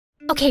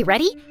Okay,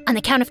 ready? On the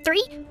count of 3,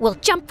 we'll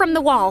jump from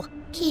the wall.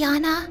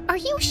 Kiana, are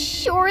you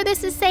sure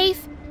this is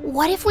safe?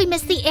 What if we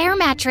miss the air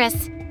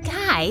mattress?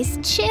 Guys,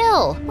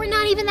 chill. We're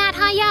not even that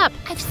high up.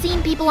 I've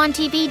seen people on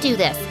TV do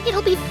this.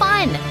 It'll be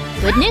fun.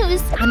 Good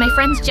news, when my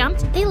friends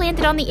jumped, they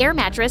landed on the air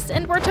mattress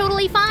and were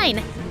totally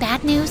fine.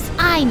 Bad news,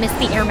 I missed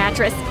the air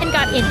mattress and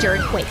got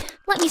injured. Wait,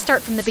 let me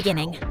start from the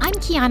beginning. I'm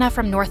Kiana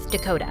from North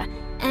Dakota.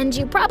 And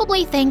you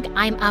probably think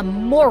I'm a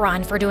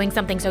moron for doing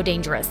something so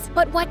dangerous.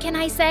 But what can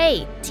I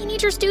say?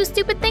 Teenagers do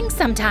stupid things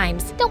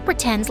sometimes. Don't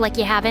pretend like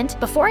you haven't.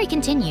 Before I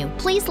continue,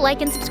 please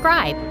like and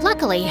subscribe.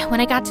 Luckily, when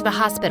I got to the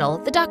hospital,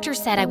 the doctor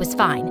said I was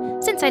fine,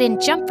 since I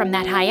didn't jump from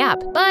that high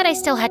up. But I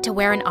still had to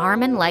wear an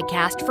arm and leg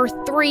cast for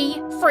 3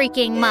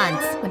 freaking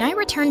months. When I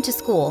returned to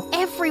school,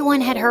 everyone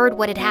had heard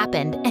what had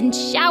happened and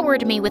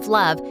showered me with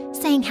love,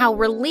 saying how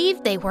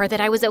relieved they were that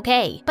I was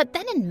okay. But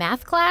then in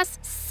math class,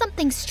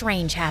 something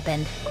strange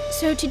happened.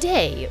 So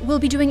today, we'll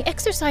be doing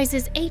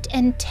exercises 8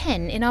 and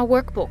 10 in our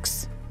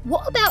workbooks.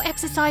 What about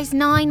exercise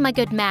 9, my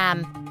good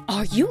ma'am?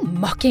 Are you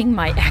mocking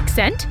my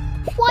accent?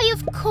 Why,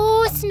 of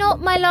course not,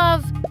 my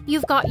love.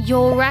 You've got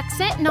your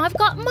accent and I've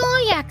got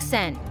my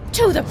accent.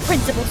 To the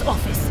principal's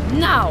office,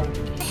 now!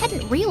 I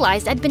hadn't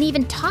realized I'd been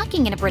even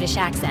talking in a British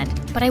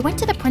accent, but I went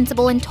to the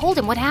principal and told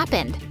him what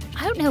happened.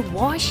 I don't know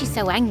why she's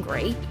so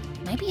angry.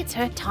 Maybe it's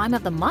her time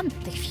of the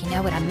month, if you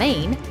know what I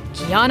mean.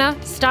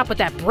 Kiana, stop with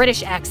that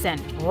British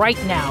accent right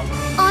now.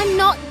 I'm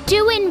not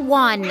doing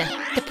one.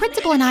 The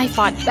principal and I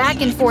fought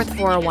back and forth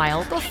for a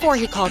while before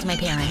he called my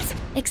parents.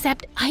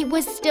 Except I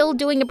was still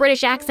doing a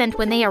British accent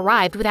when they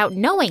arrived without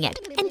knowing it,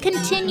 and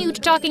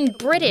continued talking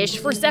British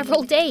for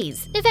several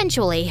days.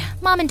 Eventually,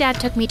 Mom and Dad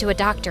took me to a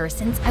doctor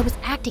since I was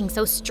acting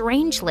so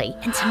strangely,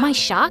 and to my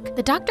shock,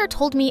 the doctor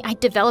told me I'd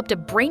developed a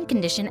brain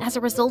condition as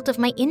a result of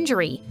my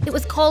injury. It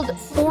was called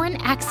foreign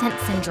accent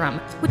syndrome,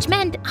 which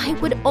meant I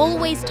would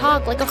always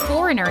talk like a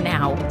foreigner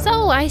now.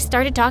 So I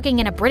started talking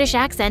in a British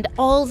accent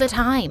all the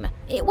time.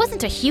 It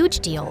wasn't a huge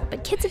deal,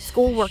 but kids at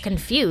school were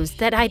confused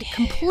that I'd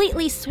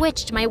completely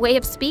switched my way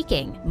of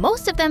speaking.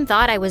 Most of them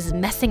thought I was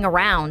messing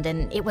around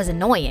and it was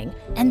annoying,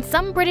 and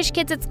some British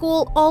kids at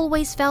school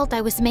always felt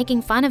I was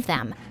making fun of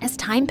them. As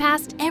time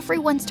passed,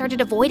 everyone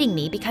started avoiding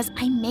me because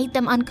I made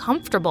them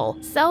uncomfortable.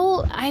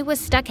 So I was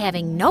stuck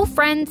having no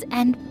friends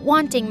and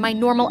wanting my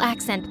normal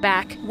accent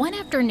back. One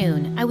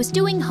afternoon, I was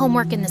doing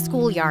homework in the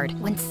schoolyard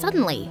when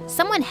suddenly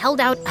someone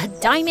held out a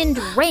diamond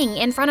ring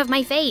in front of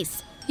my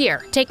face.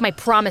 Here, take my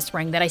promise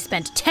ring that I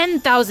spent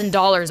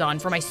 $10,000 on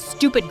for my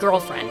stupid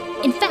girlfriend.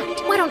 In fact,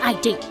 why don't I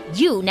date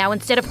you now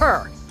instead of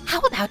her? How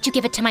about you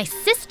give it to my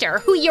sister,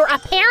 who you're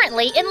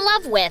apparently in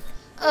love with?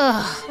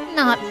 Ugh,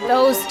 not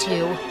those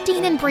two.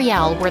 Dean and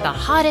Brielle were the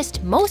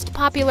hottest, most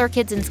popular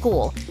kids in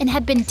school and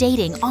had been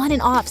dating on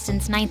and off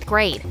since 9th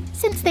grade.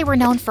 Since they were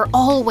known for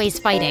always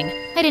fighting,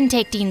 I didn't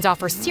take Dean's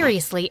offer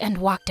seriously and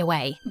walked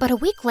away. But a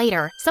week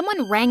later,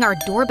 someone rang our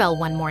doorbell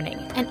one morning,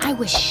 and I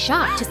was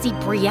shocked to see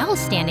Brielle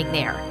standing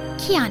there.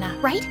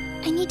 Kiana, right?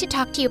 I need to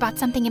talk to you about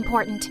something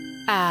important.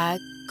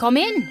 Come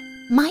in.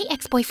 My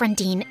ex-boyfriend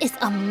Dean is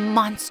a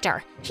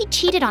monster. He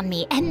cheated on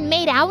me and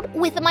made out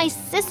with my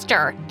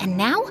sister. And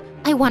now,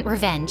 I want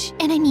revenge,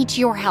 and I need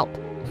your help.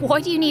 Why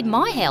do you need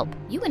my help?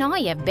 You and I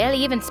have barely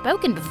even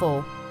spoken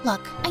before.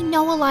 Look, I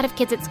know a lot of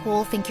kids at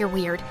school think you're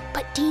weird,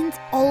 but Dean's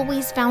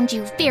always found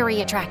you very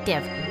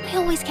attractive. I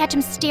always catch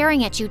him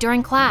staring at you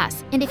during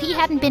class, and if he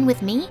hadn't been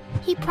with me,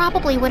 he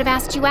probably would have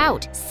asked you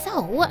out.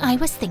 So, I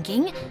was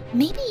thinking,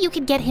 maybe you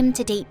could get him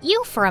to date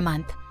you for a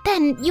month.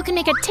 Then you can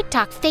make a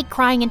TikTok fake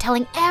crying and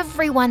telling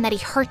everyone that he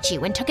hurt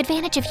you and took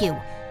advantage of you.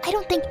 I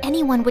don't think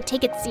anyone would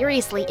take it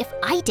seriously if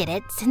I did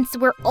it, since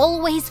we're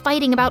always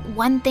fighting about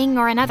one thing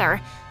or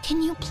another.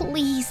 Can you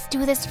please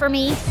do this for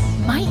me?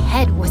 My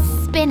head was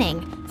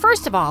spinning.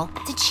 First of all,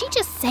 did she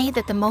just say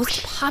that the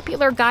most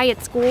popular guy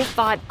at school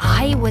thought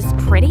I was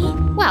pretty?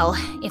 Well,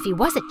 if he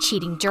was a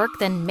cheating jerk,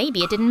 then maybe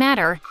it didn't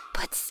matter.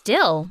 But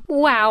still,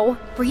 wow.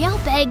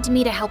 Brielle begged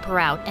me to help her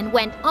out and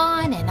went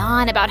on and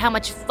on about how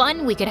much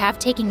fun we could have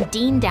taking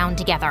Dean down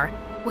together.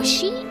 Was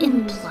she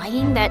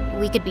implying that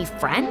we could be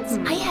friends?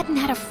 I hadn't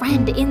had a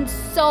friend in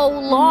so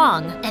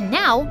long. And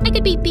now I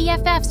could be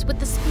BFFs with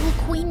the school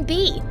queen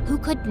bee, who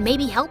could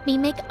maybe help me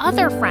make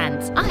other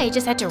friends. I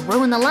just had to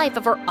ruin the life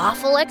of her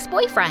awful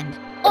ex-boyfriend.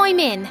 I'm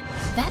in.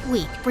 That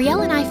week,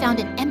 Brielle and I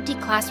found an empty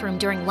classroom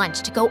during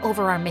lunch to go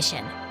over our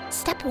mission.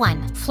 Step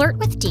 1, flirt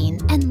with Dean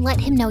and let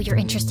him know you're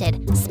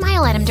interested.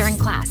 Smile at him during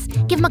class,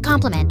 give him a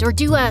compliment, or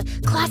do a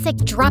classic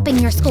dropping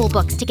your school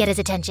books to get his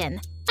attention.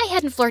 I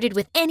hadn't flirted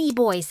with any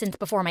boy since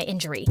before my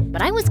injury,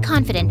 but I was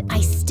confident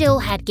I still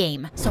had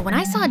game. So when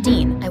I saw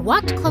Dean, I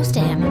walked close to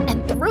him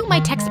and threw my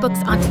textbooks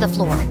onto the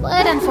floor.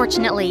 But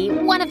unfortunately,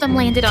 one of them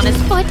landed on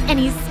his foot and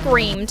he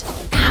screamed.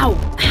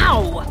 Ow!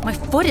 Ow! My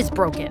foot is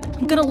broken.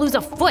 I'm gonna lose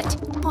a foot.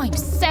 Oh, I'm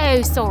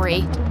so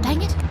sorry.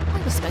 Dang it.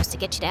 I was supposed to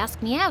get you to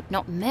ask me out,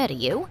 not murder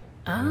you.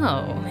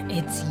 Oh,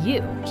 it's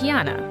you,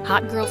 Kiana,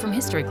 hot girl from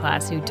history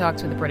class who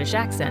talks with a British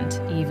accent,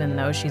 even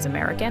though she's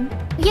American?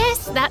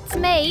 Yes, that's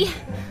me.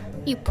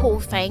 You poor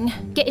thing,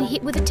 getting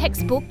hit with a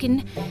textbook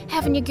and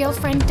having your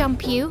girlfriend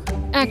dump you.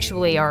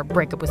 Actually, our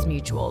breakup was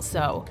mutual,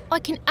 so. I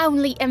can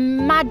only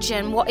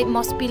imagine what it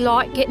must be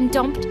like getting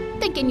dumped,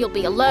 thinking you'll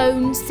be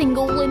alone,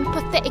 single, and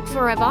pathetic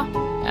forever.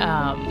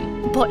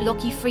 But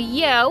lucky for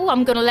you,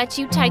 I'm gonna let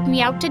you take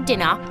me out to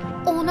dinner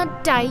on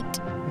a date.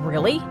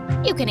 Really?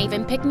 You can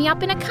even pick me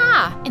up in a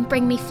car and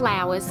bring me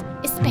flowers,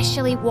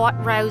 especially white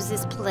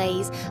roses,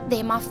 please.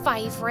 They're my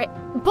favorite.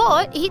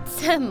 But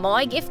it's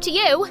my gift to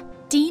you.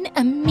 Dean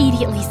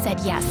immediately said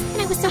yes,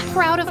 and I was so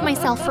proud of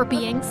myself for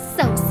being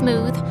so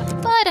smooth.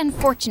 But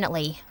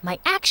unfortunately, my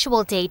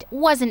actual date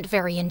wasn't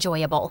very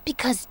enjoyable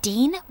because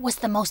Dean was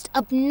the most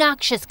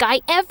obnoxious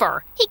guy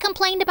ever. He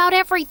complained about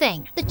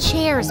everything. The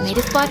chairs made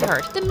his butt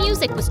hurt, the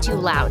music was too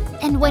loud,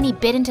 and when he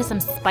bit into some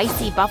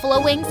spicy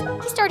buffalo wings,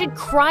 he started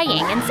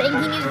crying and saying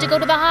he needed to go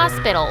to the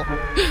hospital.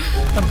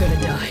 I'm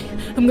gonna die.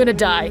 I'm gonna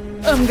die.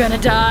 I'm gonna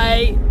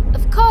die.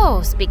 Of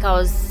course,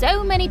 because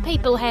so many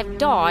people have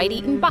died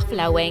eating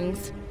buffalo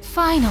wings.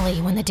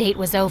 Finally, when the date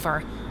was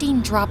over,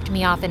 Dean dropped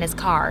me off in his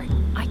car.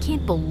 I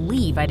can't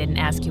believe I didn't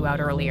ask you out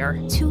earlier.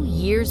 2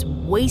 years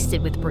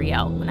wasted with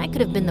Brielle when I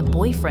could have been the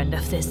boyfriend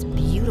of this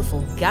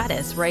beautiful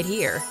goddess right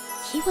here.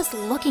 He was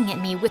looking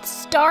at me with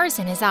stars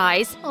in his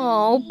eyes.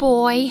 Oh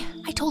boy.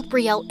 I told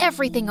Brielle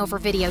everything over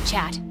video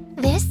chat.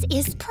 This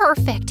is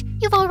perfect.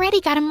 You've already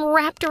got him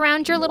wrapped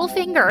around your little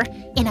finger.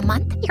 In a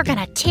month, you're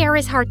gonna tear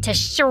his heart to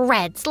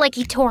shreds like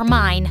he tore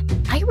mine.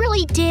 I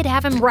really did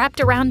have him wrapped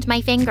around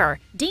my finger.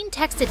 Dean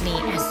texted me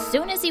as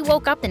soon as he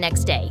woke up the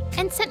next day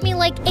and sent me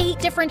like 8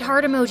 different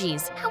heart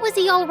emojis. How was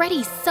he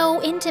already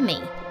so into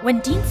me? When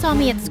Dean saw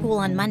me at school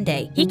on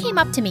Monday, he came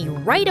up to me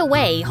right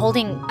away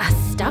holding a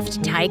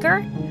stuffed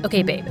tiger.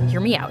 Okay, babe, hear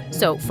me out.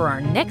 So for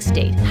our next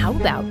date, how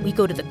about we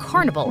go to the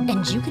carnival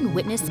and you can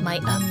witness my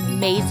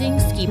amazing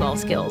skee ball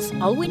skills.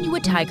 I'll win you a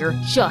tiger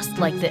just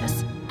like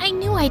this. I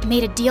knew I'd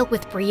made a deal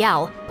with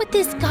Brielle, but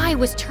this guy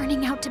was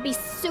turning out to be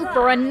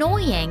super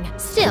annoying.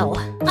 Still,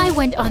 I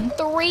went on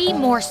 3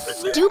 more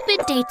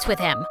stupid dates with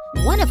him,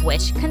 one of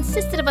which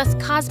consisted of us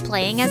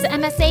cosplaying as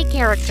MSA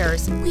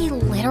characters. We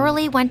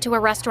literally went to a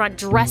restaurant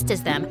dressed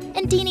as them,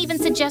 and Dean even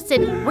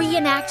suggested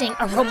reenacting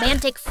a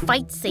romantic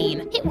fight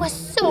scene. It was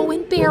so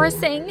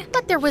embarrassing.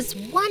 But there was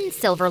one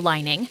silver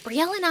lining.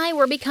 Brielle and I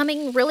were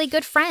becoming really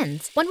good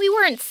friends. When we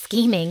weren't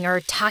scheming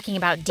or talking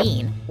about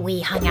Dean,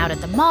 we hung out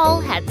at the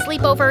mall, had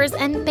sleepovers,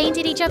 and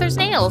painted each other's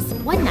nails.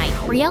 One night,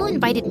 Brielle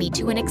invited me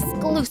to an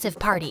exclusive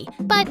party,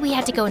 but we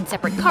had to go in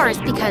separate cars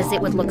because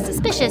it would look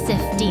suspicious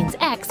if Dean's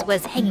ex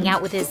was hanging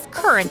out with his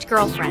current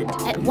girlfriend.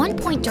 At one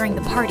point during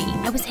the party,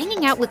 I was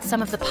hanging out with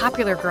some of the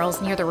popular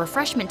girls near the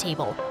refreshment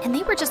table, and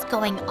they were just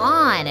going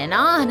on and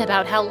on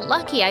about how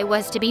lucky I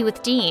was to be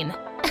with Dean.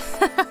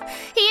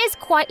 He is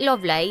quite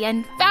lovely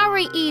and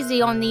very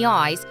easy on the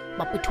eyes,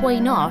 but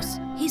between us,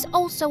 he's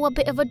also a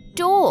bit of a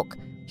dork.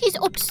 He's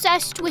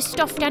obsessed with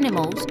stuffed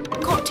animals,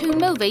 cartoon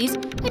movies,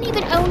 and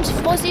even owns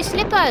fuzzy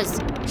slippers.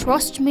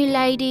 Trust me,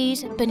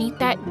 ladies, beneath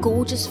that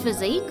gorgeous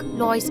physique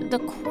lies the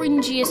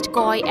cringiest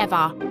guy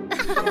ever.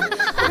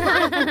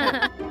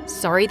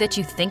 Sorry that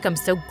you think I'm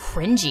so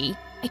cringy.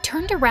 I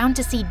turned around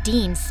to see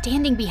Dean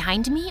standing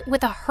behind me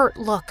with a hurt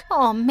look.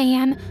 Oh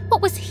man,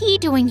 what was he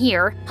doing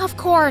here? Of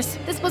course,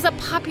 this was a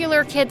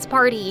popular kids'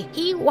 party.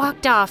 He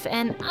walked off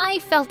and I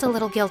felt a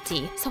little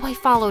guilty, so I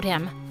followed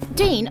him.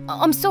 Dean,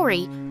 I'm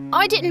sorry.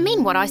 I didn't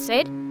mean what I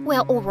said.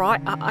 Well, alright,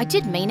 I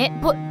did mean it,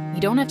 but…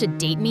 You don't have to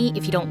date me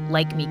if you don't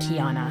like me,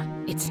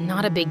 Kiana. It's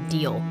not a big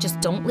deal. Just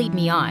don't lead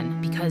me on,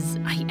 because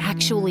I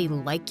actually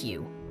like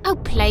you. Oh,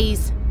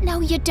 please. No,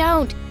 you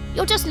don't.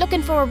 You're just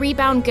looking for a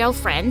rebound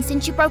girlfriend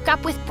since you broke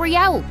up with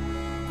Brielle.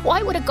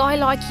 Why would a guy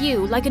like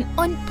you like an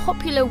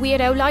unpopular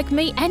weirdo like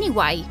me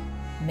anyway?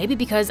 Maybe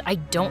because I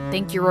don't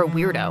think you're a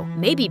weirdo.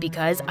 Maybe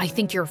because I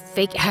think your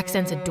fake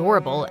accent's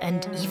adorable,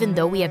 and even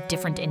though we have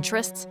different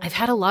interests, I've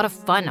had a lot of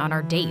fun on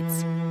our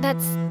dates.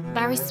 That's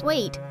very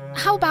sweet.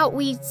 How about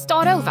we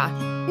start over?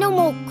 No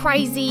more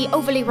crazy,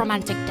 overly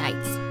romantic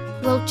dates.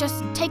 We'll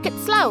just take it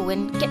slow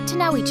and get to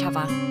know each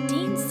other.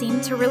 Dean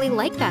seemed to really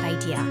like that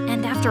idea,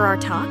 and after our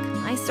talk,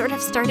 I sort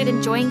of started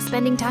enjoying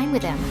spending time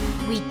with him.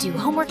 We'd do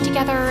homework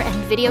together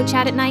and video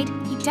chat at night.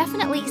 He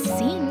definitely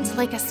seemed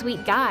like a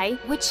sweet guy,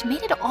 which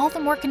made it all the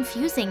more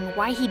confusing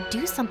why he'd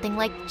do something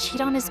like cheat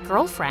on his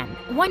girlfriend.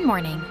 One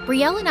morning,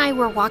 Brielle and I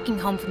were walking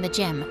home from the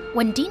gym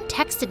when Dean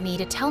texted me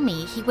to tell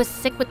me he was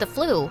sick with the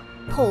flu.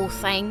 Poor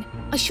thing.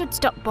 I should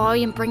stop by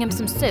and bring him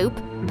some soup,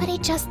 but he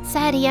just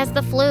said he has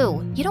the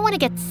flu. You don't want to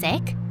get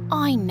sick?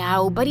 I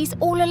know, but he's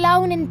all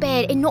alone in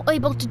bed and not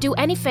able to do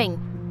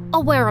anything.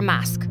 I'll wear a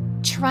mask.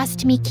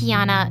 Trust me,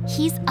 Kiana,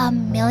 he's a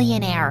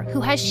millionaire who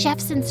has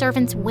chefs and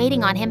servants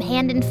waiting on him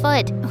hand and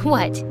foot.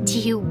 What, do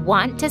you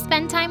want to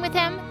spend time with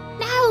him?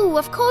 No,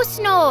 of course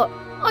not.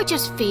 I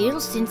just feel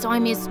since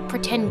I'm his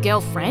pretend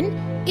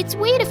girlfriend, it's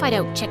weird if I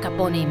don't check up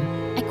on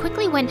him. I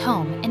quickly went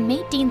home and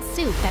made Dean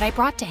soup that I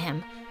brought to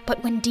him.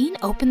 But when Dean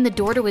opened the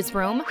door to his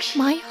room,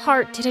 my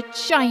heart did a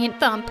giant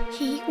thump.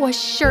 He was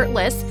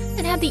shirtless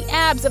and had the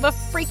abs of a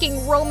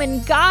freaking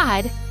Roman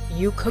god.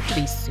 You cooked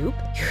me soup?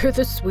 You're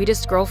the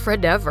sweetest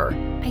girlfriend ever.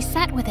 I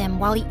sat with him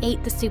while he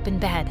ate the soup in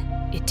bed.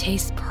 It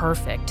tastes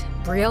perfect.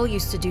 Brielle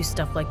used to do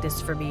stuff like this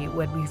for me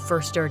when we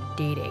first started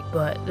dating,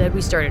 but then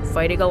we started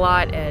fighting a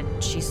lot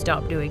and she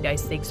stopped doing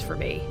nice things for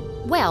me.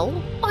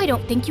 Well, I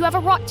don't think you have a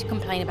right to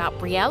complain about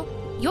Brielle.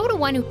 You're the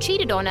one who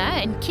cheated on her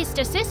and kissed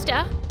her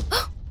sister.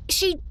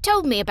 She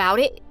told me about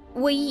it.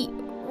 We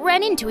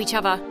ran into each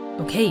other.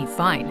 Okay,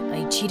 fine,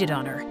 I cheated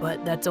on her,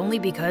 but that's only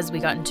because we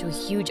got into a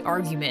huge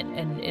argument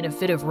and in a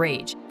fit of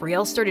rage.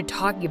 Brielle started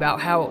talking about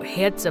how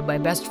handsome my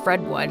best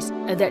friend was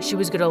and that she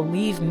was gonna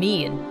leave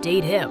me and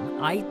date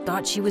him. I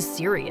thought she was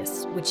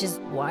serious, which is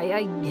why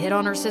I hit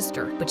on her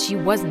sister, but she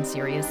wasn't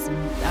serious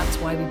and that's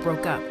why we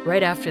broke up.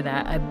 Right after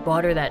that, I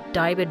bought her that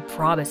diamond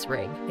promise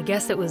ring. I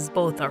guess it was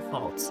both our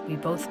faults. We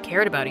both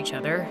cared about each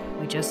other,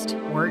 we just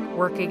weren't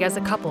working as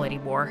a couple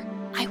anymore.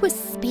 I was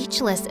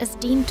speechless as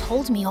Dean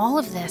told me all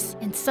of this,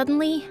 and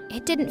suddenly,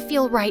 it didn't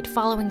feel right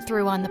following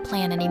through on the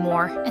plan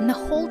anymore. And the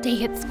whole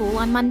day at school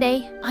on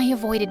Monday, I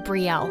avoided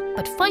Brielle.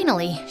 But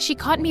finally, she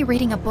caught me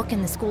reading a book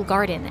in the school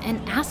garden and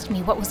asked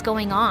me what was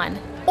going on.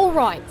 All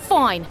right,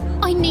 fine.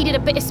 I needed a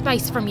bit of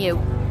space from you.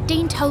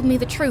 Dean told me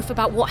the truth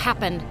about what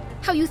happened.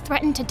 How you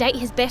threatened to date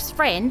his best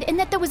friend and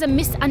that there was a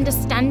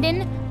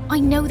misunderstanding. I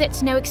know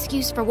that's no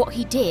excuse for what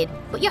he did,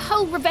 but your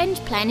whole revenge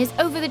plan is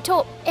over the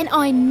top, and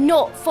I'm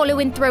not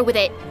following through with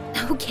it.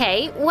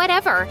 Okay,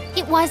 whatever.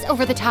 It was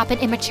over the top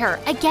and immature,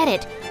 I get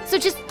it. So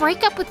just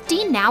break up with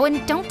Dean now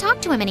and don't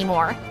talk to him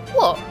anymore.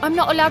 What? I'm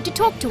not allowed to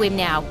talk to him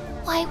now?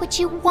 Why would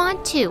you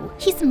want to?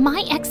 He's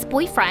my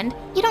ex-boyfriend.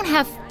 You don't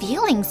have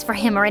feelings for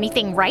him or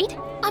anything, right?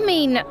 I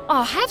mean,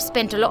 I have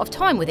spent a lot of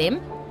time with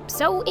him,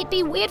 so it'd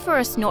be weird for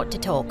us not to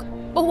talk.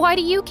 But why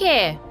do you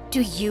care?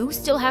 Do you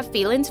still have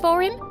feelings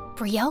for him?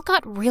 Brielle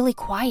got really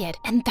quiet,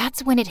 and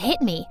that's when it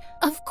hit me.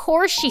 Of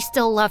course she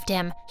still loved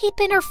him. He'd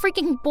been her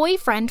freaking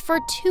boyfriend for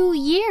 2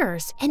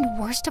 years. And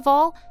worst of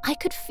all, I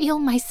could feel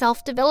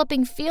myself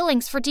developing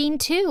feelings for Dean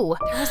too.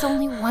 There was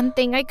only one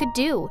thing I could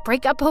do,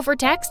 break up over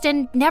text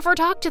and never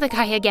talk to the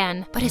guy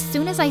again. But as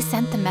soon as I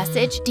sent the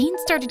message, Dean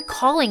started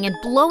calling and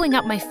blowing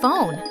up my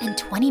phone. And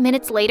 20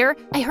 minutes later,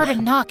 I heard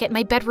a knock at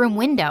my bedroom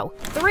window.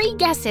 3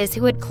 guesses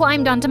who had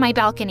climbed onto my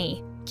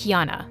balcony.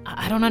 Kiana,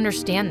 I don't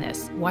understand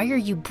this. Why are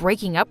you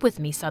breaking up with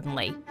me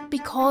suddenly?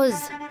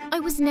 Because I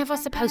was never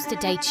supposed to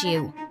date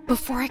you.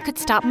 Before I could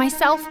stop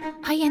myself,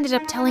 I ended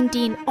up telling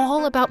Dean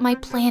all about my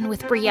plan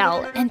with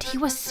Brielle, and he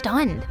was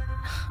stunned.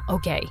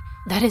 Okay,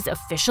 that is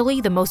officially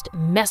the most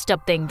messed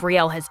up thing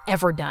Brielle has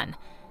ever done.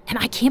 And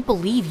I can't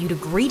believe you'd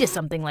agree to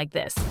something like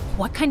this.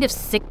 What kind of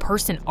sick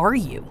person are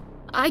you?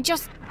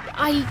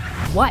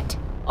 What?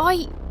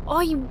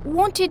 I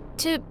wanted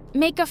to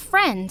make a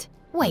friend.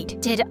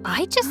 Wait, did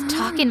I just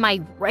talk in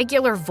my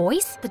regular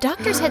voice? The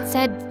doctors had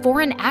said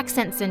foreign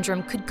accent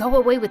syndrome could go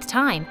away with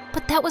time,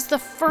 but that was the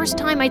first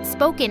time I'd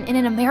spoken in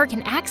an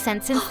American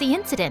accent since the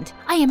incident.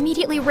 I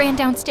immediately ran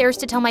downstairs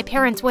to tell my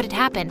parents what had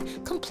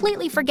happened,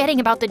 completely forgetting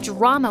about the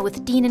drama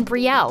with Dean and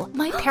Brielle.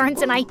 My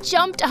parents and I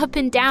jumped up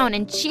and down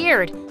and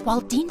cheered,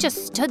 while Dean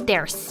just stood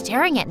there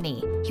staring at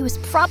me. He was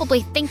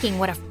probably thinking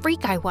what a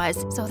freak I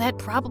was, so that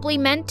probably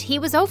meant he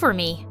was over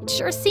me. It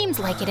sure seems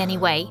like it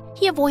anyway.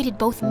 He avoided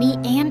both me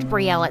and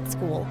Brielle at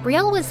school.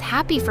 Brielle was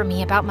happy for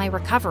me about my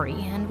recovery,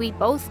 and we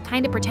both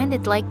kind of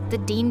pretended like the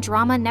Dean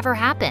drama never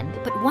happened.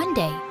 But one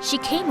day, she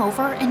came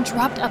over and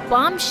dropped a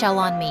bombshell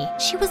on me.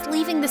 She was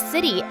leaving the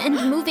city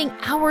and moving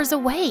hours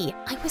away.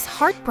 I was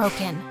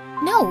heartbroken.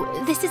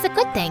 No, this is a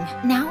good thing.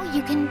 Now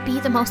you can be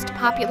the most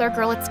popular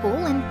girl at school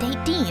and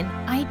date Dean.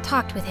 I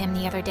talked with him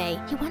the other day.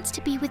 He wants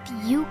to be with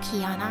you,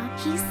 Kiana.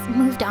 He's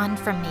moved on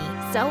from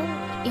me. So,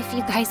 if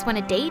you guys want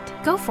to date,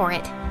 go for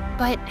it.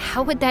 But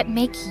how would that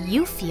make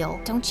you feel?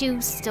 Don't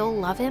you still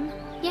love him?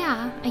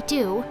 Yeah, I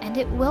do, and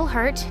it will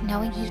hurt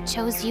knowing he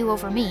chose you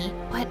over me.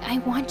 But I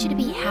want you to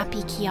be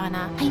happy,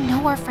 Kiana. I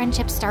know our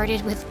friendship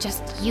started with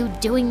just you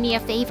doing me a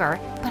favor,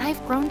 but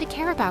I've grown to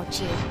care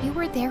about you. You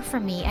were there for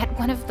me at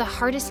one of the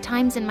hardest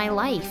times in my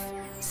life.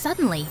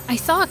 Suddenly, I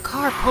saw a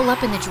car pull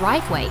up in the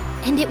driveway,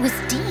 and it was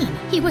Dean.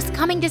 He was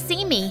coming to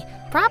see me.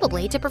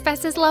 Probably to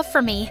profess his love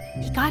for me.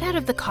 He got out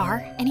of the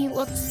car, and he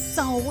looked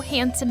so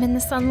handsome in the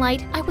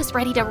sunlight. I was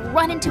ready to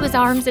run into his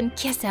arms and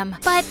kiss him,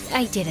 but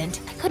I didn't.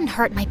 I couldn't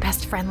hurt my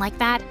best friend like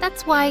that.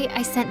 That's why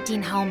I sent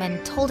Dean home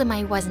and told him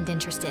I wasn't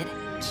interested.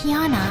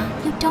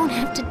 Kiana, you don't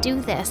have to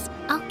do this.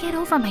 I'll get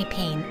over my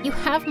pain. You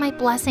have my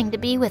blessing to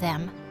be with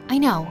him. I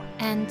know,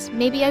 and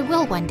maybe I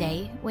will one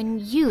day, when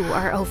you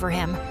are over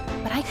him.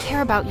 But I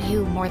care about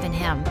you more than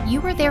him.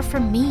 You were there for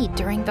me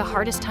during the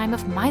hardest time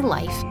of my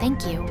life.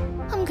 Thank you.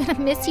 I'm gonna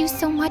miss you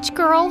so much,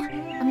 girl.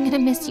 I'm gonna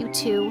miss you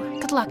too.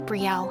 Good luck,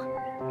 Brielle.